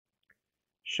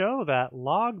show that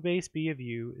log base b of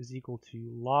u is equal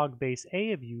to log base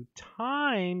a of u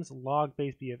times log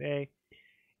base b of a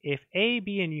if a,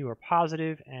 b, and u are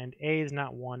positive and a is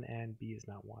not 1 and b is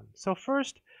not 1. So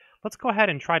first, let's go ahead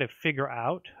and try to figure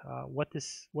out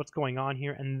what's going on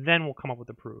here, and then we'll come up with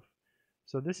the proof.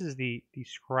 So this is the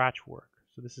scratch work.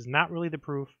 So this is not really the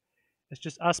proof. It's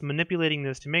just us manipulating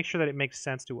this to make sure that it makes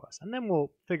sense to us, and then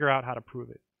we'll figure out how to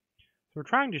prove it. So we're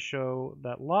trying to show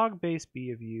that log base b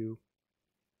of u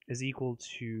is equal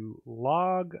to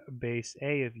log base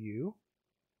a of u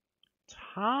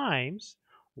times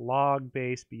log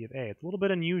base b of a. It's a little bit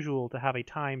unusual to have a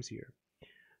times here.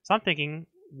 So I'm thinking,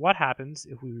 what happens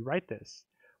if we rewrite this?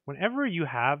 Whenever you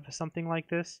have something like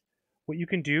this, what you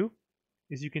can do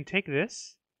is you can take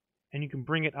this and you can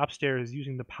bring it upstairs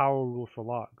using the power rule for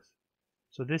logs.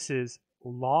 So this is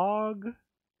log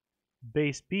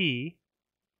base b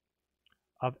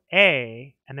of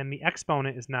a, and then the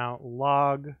exponent is now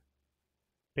log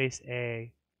base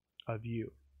a of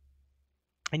u.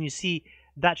 And you see,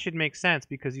 that should make sense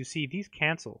because you see these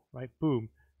cancel, right? Boom.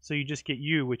 So you just get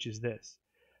u, which is this.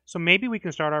 So maybe we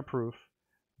can start our proof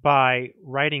by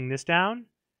writing this down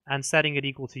and setting it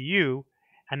equal to u,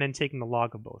 and then taking the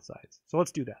log of both sides. So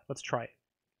let's do that. Let's try it.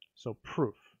 So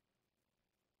proof.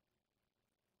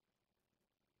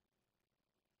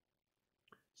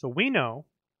 So we know,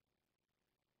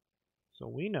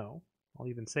 I'll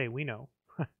even say we know,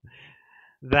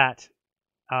 that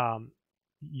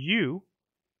u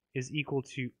is equal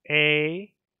to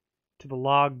a to the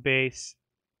log base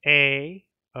a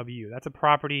of u. That's a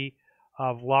property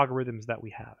of logarithms that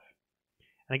we have.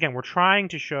 And again, we're trying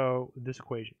to show this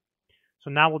equation. So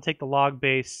now we'll take the log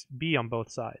base b on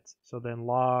both sides. So then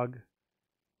log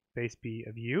base b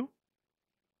of u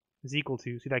is equal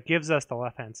to, see that gives us the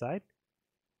left-hand side,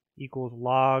 equals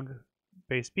log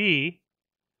base b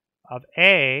of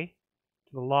a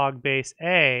to the log base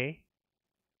a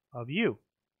of u.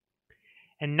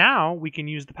 And now we can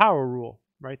use the power rule,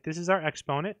 right? This is our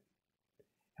exponent,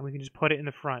 and we can just put it in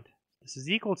the front. This is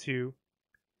equal to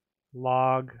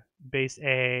log base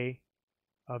a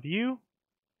of u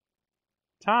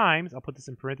times, I'll put this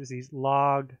in parentheses,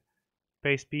 log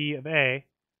base b of a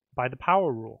by the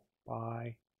power rule,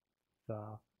 by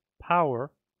the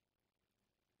power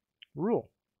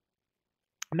rule.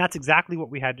 And that's exactly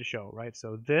what we had to show, right?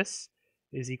 So this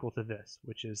is equal to this,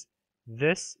 which is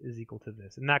this is equal to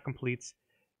this, and that completes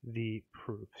the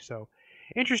proof. So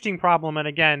interesting problem, and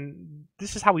again,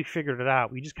 this is how we figured it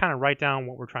out. We just kind of write down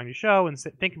what we're trying to show and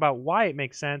think about why it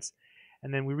makes sense,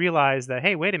 and then we realize that,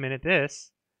 hey, wait a minute,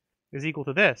 this is equal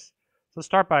to this. So let's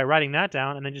start by writing that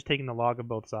down and then just taking the log of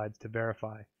both sides to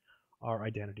verify our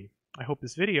identity. I hope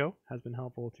this video has been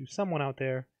helpful to someone out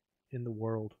there in the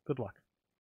world. Good luck.